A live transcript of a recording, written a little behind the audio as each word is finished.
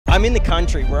I'm in the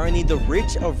country where only the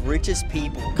rich of richest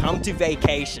people come to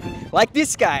vacation. Like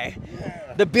this guy,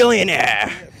 the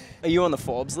billionaire. Are you on the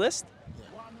Forbes list?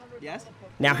 Yes.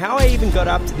 Now how I even got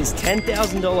up to this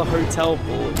 $10,000 hotel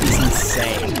pool is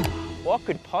insane. What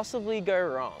could possibly go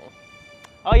wrong?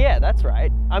 Oh yeah, that's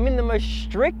right. I'm in the most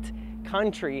strict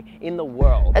country in the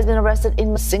world. Has been arrested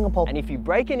in Singapore. And if you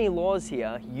break any laws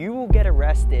here, you will get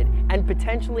arrested and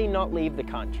potentially not leave the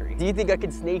country. Do you think I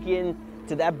could sneak in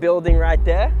to that building right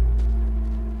there?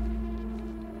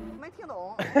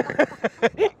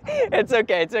 It's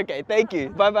okay, it's okay. Thank you.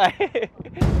 Bye-bye.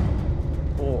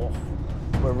 Oh,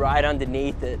 we're right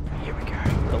underneath it. Here we go.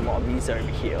 The lobby's over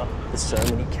here. There's so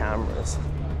many cameras.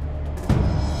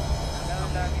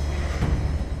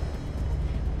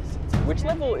 Which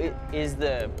level is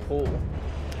the pool?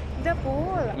 The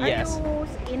pool? Yes. Are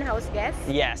you in-house guest?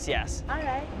 Yes, yes. All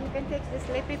right, you can take this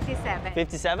lift 57.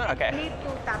 57? Okay. You need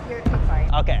to tap your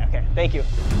card. Okay, okay. Thank you.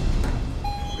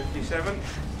 57?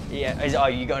 Yeah. Oh,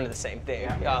 you going to the same thing?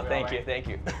 Yeah, oh, thank you, thank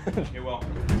you. You're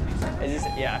welcome. Is this,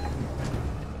 yeah.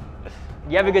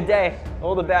 You have a good day.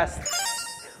 All the best.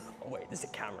 Oh, wait, there's a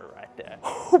camera right there.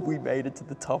 We made it to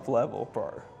the top level,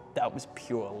 bro. That was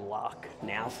pure luck.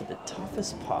 Now for the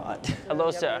toughest part.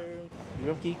 Hello, sir.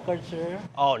 Your key card, sir?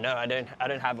 Oh no, I don't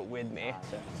have it with me.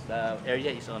 The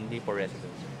area is only for residents.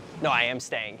 No, I am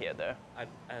staying here though.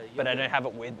 But I don't have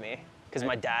it with me because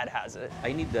my dad has it.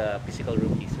 I need the physical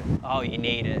room key, sir. Oh, you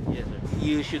need it? Yes, sir.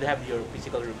 You should have your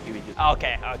physical room key with you.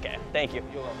 Okay, okay. Thank you.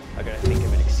 You're welcome. I gotta think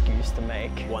of an excuse to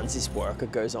make. Once this worker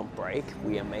goes on break,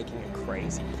 we are making a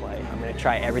crazy play. I'm gonna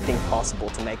try everything possible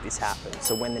to make this happen.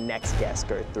 So when the next guests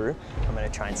go through, I'm gonna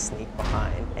try and sneak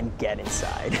behind and get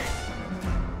inside.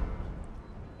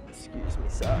 Excuse me,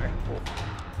 sorry.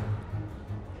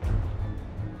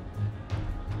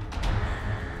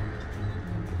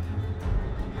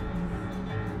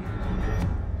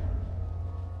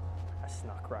 I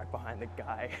snuck right behind the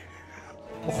guy.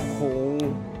 Oh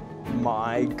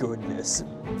my goodness,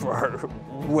 bro.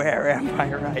 Where am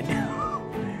I right now?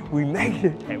 We made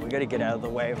it. Hey, we gotta get out of the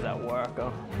way of that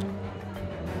worker.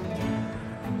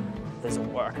 There's a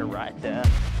worker right there.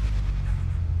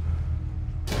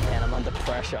 Man, I'm under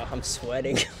pressure. I'm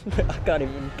sweating. I can't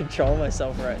even control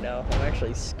myself right now. I'm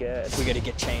actually scared. We gotta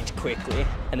get changed quickly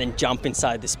and then jump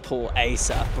inside this pool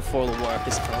ASAP before the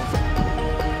workers come.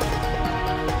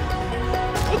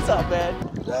 What's up, man?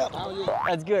 How are you?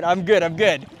 That's good. I'm good. I'm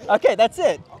good. Okay, that's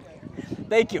it.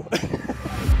 Thank you.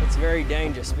 It's very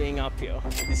dangerous being up here.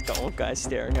 This old guy's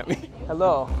staring at me.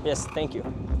 Hello. Yes, thank you.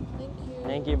 Thank you.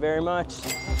 Thank you very much.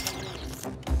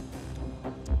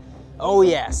 Oh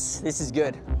yes, this is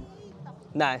good.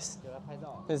 Nice.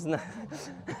 It's not.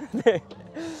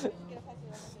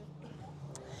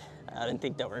 I didn't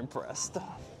think they were impressed.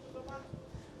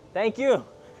 Thank you.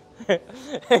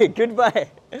 Hey, goodbye.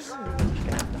 I'm just gonna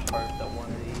have to hope that one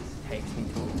of these takes me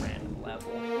to a random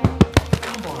level.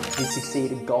 Come on. We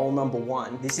succeeded goal number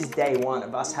 1. This is day 1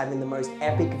 of us having the most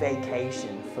epic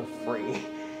vacation for free.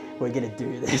 We're gonna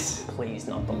do this. Please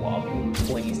not the lobby.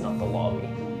 Please not the lobby.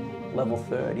 Level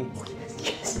 30.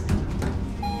 Yes.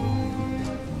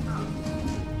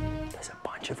 There's a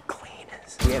bunch of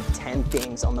cleaners. We have 10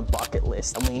 things on the bucket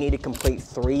list and we need to complete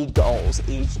 3 goals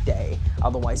each day.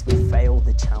 Otherwise we fail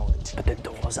the challenge. But the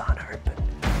doors aren't open.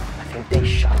 I think they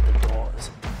shut the doors.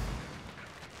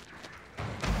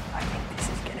 I think this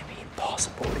is gonna be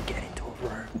impossible to get into a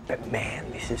room. But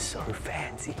man, this is so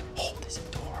fancy. Oh, there's a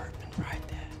door open right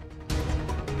there.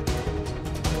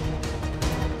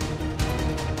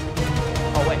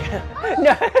 Oh wait,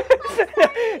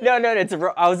 no, it's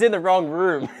I was in the wrong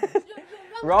room.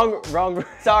 wrong.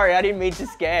 Sorry, I didn't mean to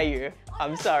scare you.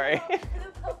 I'm sorry.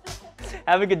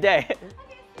 Have a good day.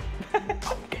 I'm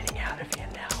getting out of here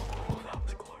now. Oh, that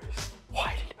was close.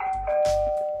 Why did?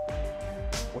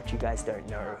 What you guys don't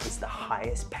know is the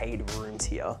highest paid rooms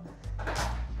here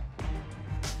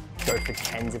go for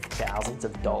tens of thousands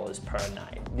of dollars per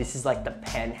night. This is like the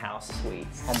penthouse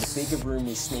suites. And the bigger room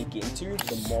we sneak into,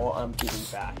 the more I'm giving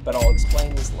back. But I'll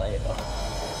explain this later.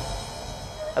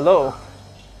 Hello.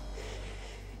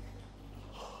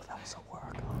 Oh, that was a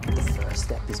worker. The first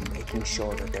step is making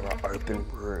sure that there are open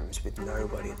rooms with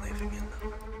nobody living in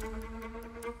them.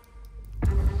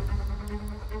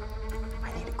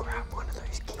 I need to grab one of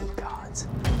those key cards.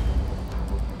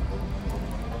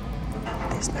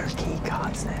 There's no key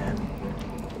cards there.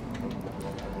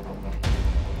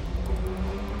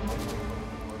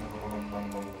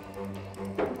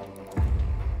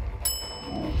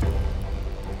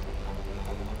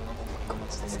 Of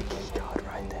course, there's a key card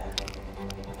right there.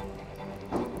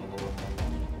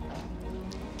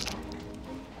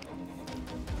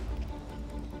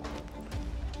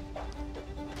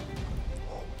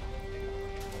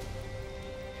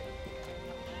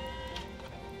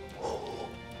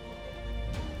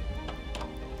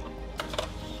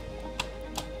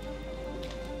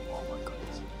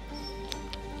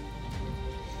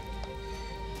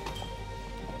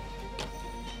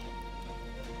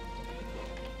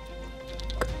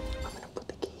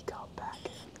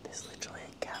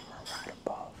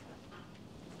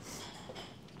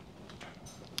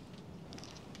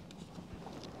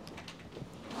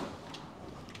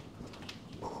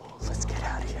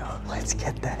 Let's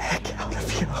get the heck out of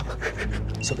here.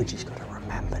 So we just gotta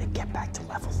remember to get back to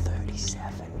level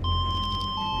 37,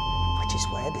 which is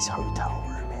where this hotel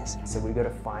room is. So we gotta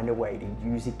find a way to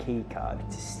use a key card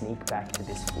to sneak back to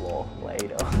this floor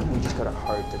later. We just gotta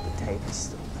hope that the tape is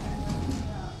still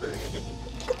there.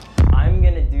 I'm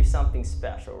gonna do something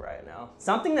special right now.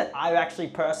 Something that I've actually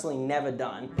personally never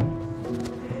done.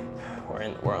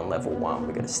 We're on level 1,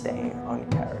 we gotta stay on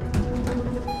character.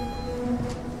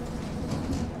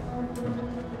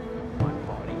 My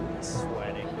body is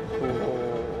sweating.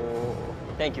 Ooh.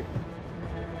 Thank you.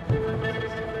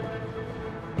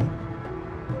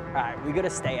 All right, we gotta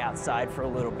stay outside for a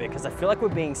little bit because I feel like we're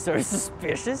being so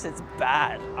suspicious, it's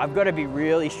bad. I've gotta be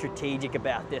really strategic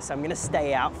about this. I'm gonna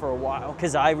stay out for a while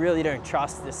because I really don't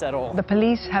trust this at all. The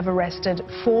police have arrested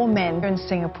 4 men in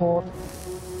Singapore.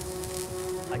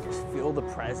 I just feel the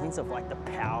presence of like the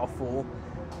powerful,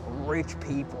 rich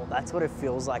people. That's what it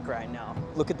feels like right now.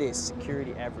 Look at this,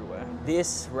 security everywhere.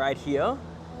 This right here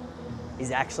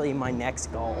is actually my next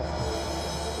goal.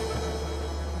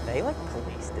 Are they like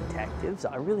police detectives?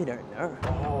 I really don't know.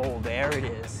 Oh, there it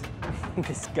is.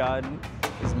 This garden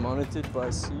is monitored by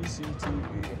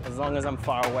CCTV. As long as I'm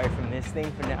far away from this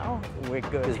thing for now, we're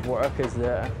good. There's workers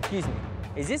there. Excuse me,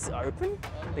 is this open?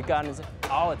 The garden is,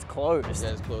 oh, it's closed.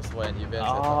 Yeah, it's closed when events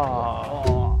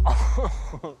Oh.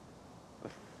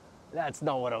 That's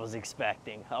not what I was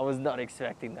expecting. I was not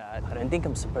expecting that. I don't think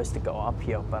I'm supposed to go up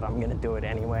here, but I'm gonna do it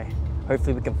anyway.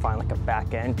 Hopefully we can find like a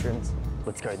back entrance.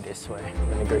 Let's go this way. I'm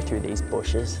gonna go through these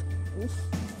bushes.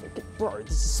 Bro,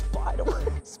 this is a spider.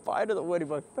 Spider that went in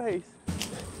my face.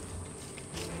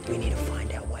 We need to find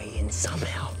our way in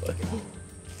somehow.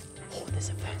 Oh, there's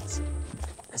a fence.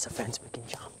 There's a fence we can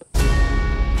jump.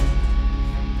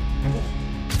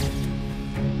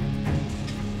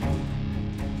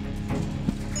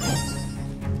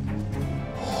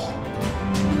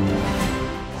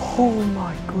 Oh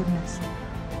my goodness.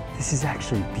 This is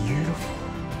actually beautiful.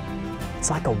 It's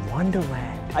like a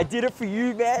wonderland. I did it for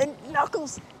you, man.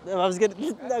 Knuckles. I was gonna,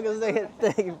 Knuckles,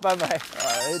 bye-bye.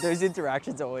 Those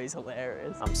interactions are always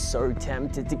hilarious. I'm so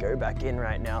tempted to go back in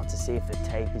right now to see if the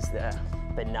tape is there.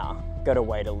 But nah, gotta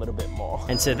wait a little bit more.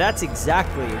 And so that's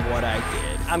exactly what I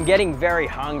did. I'm getting very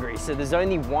hungry, so there's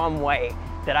only one way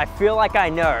that I feel like I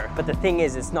know. But the thing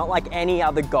is, it's not like any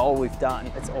other goal we've done.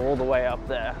 It's all the way up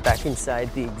there. Back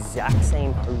inside the exact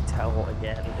same hotel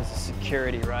again. There's a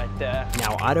security right there.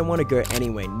 Now, I don't want to go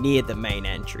anywhere near the main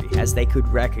entry as they could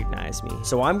recognize me.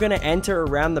 So I'm gonna enter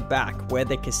around the back where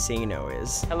the casino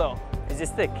is. Hello, is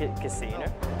this the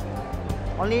casino?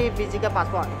 Only physical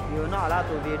passport. You're not allowed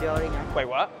to videoing. Wait,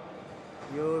 what?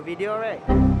 You video, right?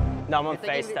 No, I'm on You're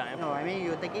taking FaceTime. No, I mean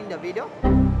you're taking the video?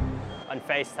 On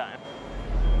FaceTime.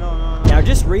 No. Now,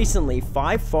 just recently,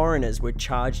 5 foreigners were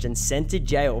charged and sent to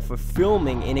jail for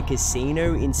filming in a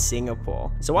casino in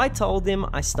Singapore. So I told him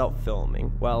I stopped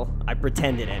filming. Well, I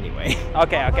pretended anyway.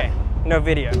 Okay. No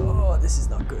video. Oh, this is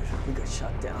not good. We got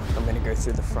shut down. I'm gonna go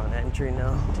through the front entry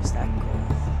now. Just act cool.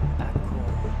 Act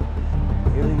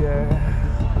cool. Here we go.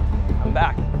 I'm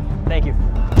back. Thank you.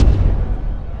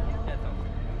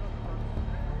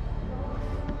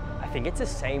 I think it's the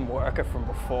same worker from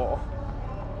before.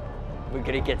 We're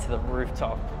gonna get to the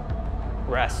rooftop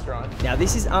restaurant. Now,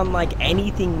 this is unlike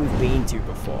anything we've been to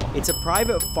before. It's a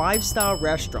private 5-star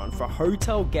restaurant for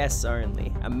hotel guests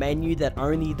only, a menu that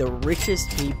only the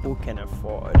richest people can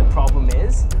afford. The problem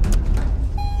is,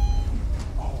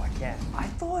 oh, I can't.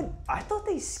 I thought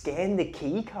they scanned the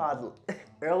key card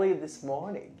earlier this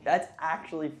morning. That's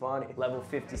actually funny. Level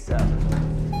 57.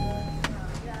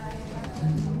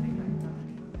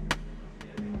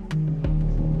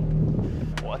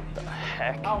 What the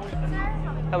heck?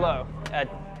 Hello,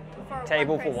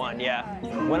 table for 1, yeah.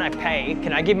 When I pay,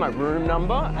 can I give my room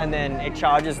number and then it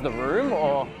charges the room,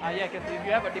 or? Yeah, because if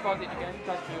you have a deposit, you can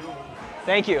charge your room.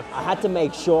 Thank you. I had to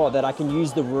make sure that I can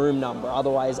use the room number,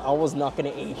 otherwise I was not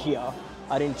gonna eat here.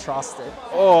 I didn't trust it.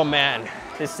 Oh man,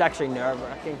 this is actually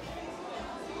nerve-wracking.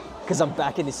 Because I'm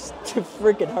back in this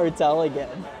freaking hotel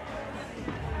again.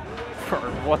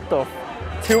 What the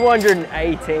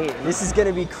 218. This is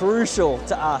gonna be crucial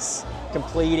to us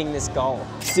completing this goal.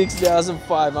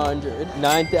 6,500,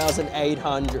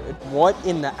 9,800. What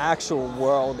in the actual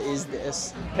world is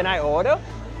this? Can I order?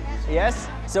 Yes?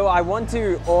 So I want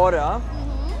to order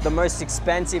the most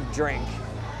expensive drink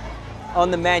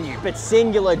on the menu, but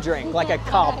singular drink, like a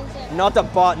cup, not a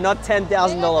not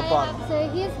 $10,000 bottle. So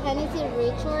here's Hennessy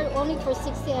Richard, only for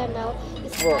 60 ml.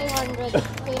 For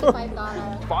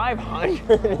 $525.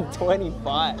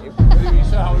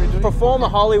 $525. Perform a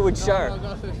Hollywood show.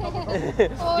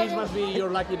 This must be your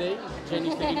lucky day.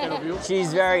 Jenny's taking care of you.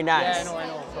 She's very nice. Yeah, I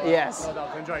know. So, Yes. No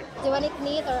doubt. Enjoy. Do you want it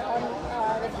neat or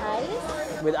with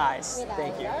ice? With ice. With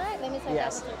Thank ice. you. All right, let me set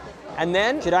Yes. that with you. And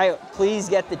then, should I please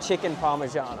get the chicken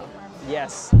parmigiano?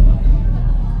 Yes.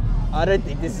 I don't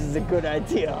think this is a good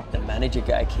idea. The manager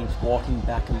guy keeps walking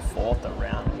back and forth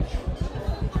around me.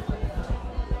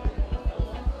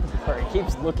 Or he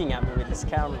keeps looking at me with his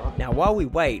camera. Now while we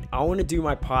wait, I want to do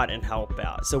my part and help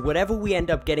out. So whatever we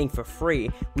end up getting for free,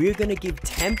 we're going to give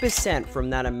 10% from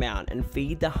that amount and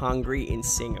feed the hungry in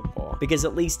Singapore. Because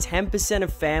at least 10%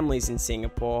 of families in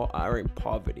Singapore are in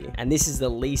poverty. And this is the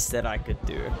least that I could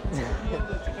do.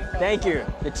 Thank you.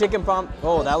 The chicken pump.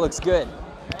 Oh, that looks good.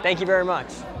 Thank you very much.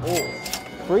 Oh,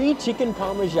 free chicken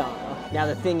parmigiano. Now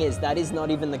the thing is, that is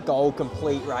not even the goal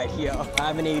complete right here. I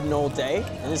haven't eaten all day,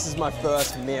 and this is my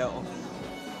first meal.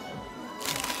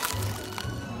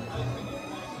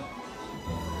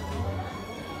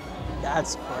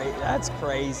 That's great, that's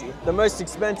crazy. The most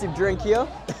expensive drink here?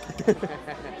 There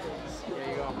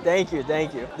you go. Thank you,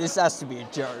 thank you. This has to be a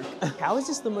joke. How is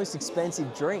this the most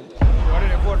expensive drink? You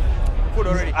ordered your food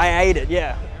already. I ate it,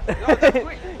 yeah. Oh, that's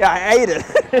quick. Yeah, I ate it.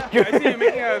 I see you're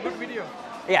making a good video.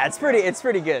 Yeah, it's pretty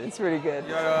good, it's pretty good.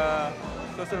 You're a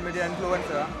social media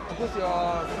influencer. Who's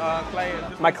your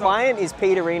client? My client is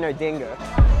Peterino Dingo.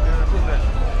 Who's that?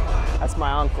 That's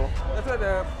my uncle. That's where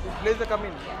the blazer come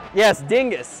in. Yes,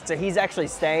 Dingus. So he's actually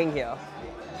staying here.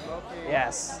 Okay.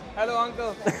 Yes. Hello,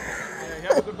 uncle. Yeah, you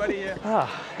have a good buddy here.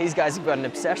 These guys have got an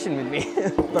obsession with me.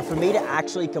 But for me to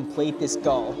actually complete this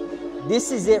goal,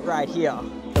 this is it right here.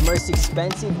 The most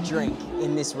expensive drink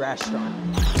in this restaurant.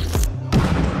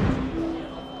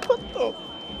 What the?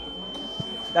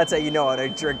 That's how you know I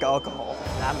don't drink alcohol.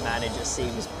 That manager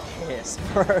seems pissed,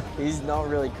 bro. He's not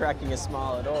really cracking a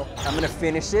smile at all. I'm gonna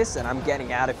finish this and I'm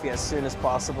getting out of here as soon as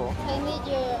possible. I need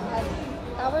your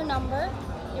tower number,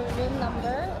 your room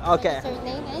number, Okay. your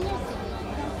surname, and your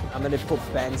signature. I'm gonna put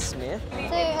Ben Smith. So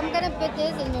I'm gonna put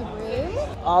this in your room.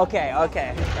 Okay. All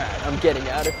right, I'm getting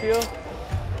out of here.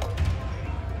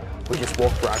 We just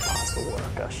walked right past the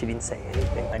worker. She didn't say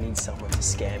anything. I need someone to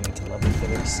scam me to level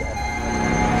 37.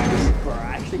 Bro,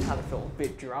 I actually kind of feel a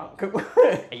bit drunk.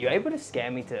 Are you able to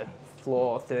scam me to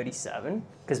floor 37?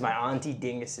 Because my auntie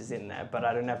Dingus is in there, but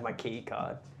I don't have my key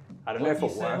card. I don't know if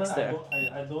it works there.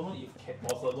 I don't know if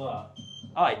it's possible.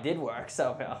 Oh, it did work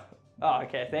somehow. Oh,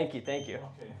 okay. Thank you. Okay.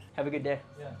 Have a good day.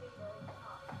 Yeah.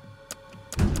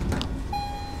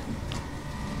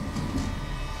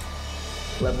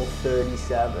 Level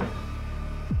 37.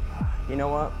 You know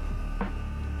what?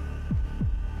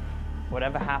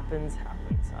 Whatever happens,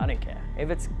 happens. I don't care.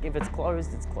 If it's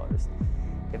closed, it's closed.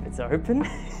 If it's open,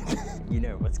 you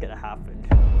know what's gonna happen.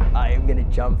 I am gonna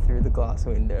jump through the glass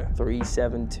window.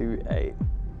 3728.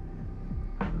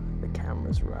 The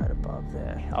camera's right above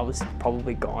there. I was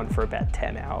probably gone for about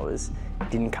 10 hours.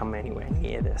 Didn't come anywhere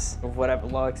near this. Whatever,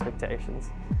 low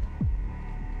expectations.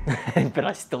 But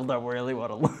I still don't really want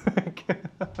to look.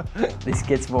 This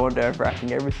gets more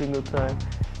nerve-wracking every single time.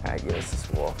 All right, yeah, let's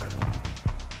just walk.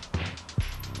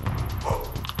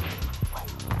 Oh my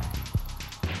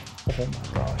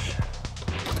gosh.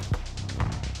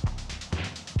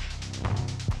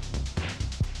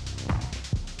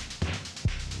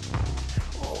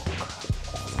 Oh crap,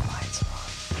 all the lights are on.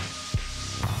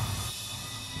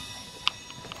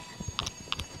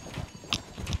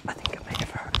 I think I may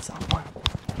have heard someone.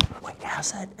 Wait,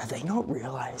 how's that? Have they not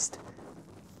realized?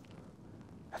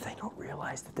 Have they not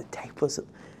realized that the tape was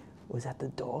at the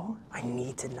door? I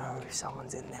need to know if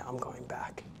someone's in there. I'm going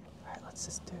back. All right, let's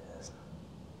just do this.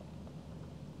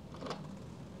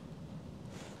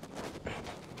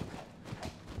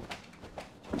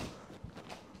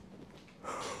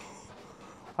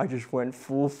 I just went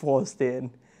full force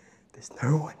in. There's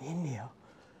no one in here.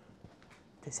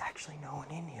 There's actually no one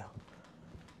in here.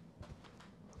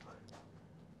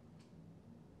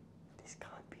 This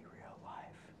can't be real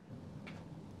life.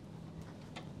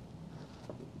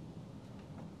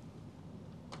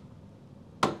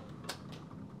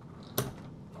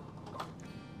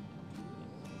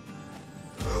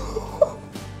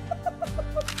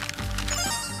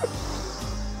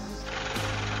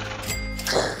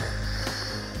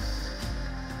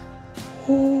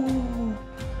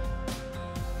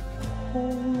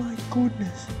 Oh my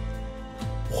goodness.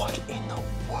 What in the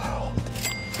world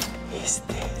is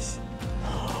this?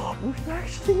 We've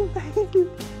actually made it.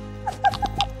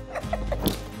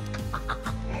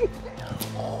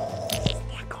 Oh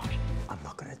my gosh. I'm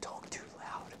not gonna talk too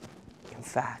loud. In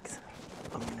fact,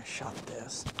 I'm gonna shut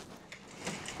this.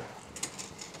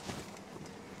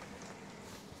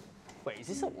 Is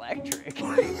this electric?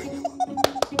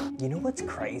 You know what's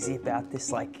crazy about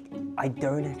this? Like, I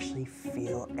don't actually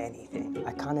feel anything.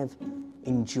 I kind of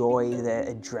enjoy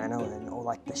the adrenaline or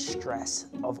like the stress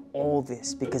of all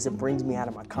this because it brings me out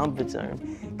of my comfort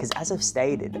zone. Because as I've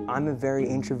stated, I'm a very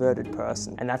introverted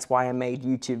person, and that's why I made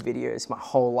YouTube videos my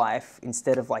whole life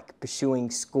instead of like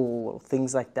pursuing school or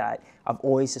things like that. I've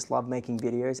always just loved making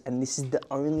videos, and this is the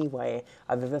only way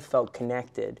I've ever felt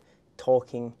connected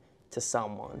talking to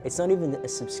someone. It's not even a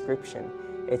subscription,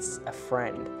 it's a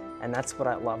friend. And that's what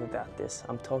I love about this.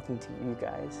 I'm talking to you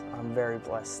guys. I'm very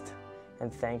blessed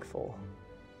and thankful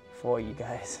for you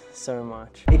guys so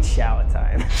much. It's shower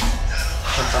time.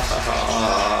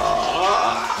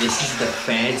 This is the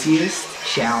fanciest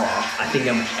shower I think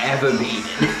I've ever been in.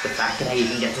 The fact that I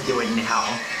even get to do it now,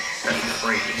 that's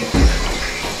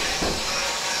freaking.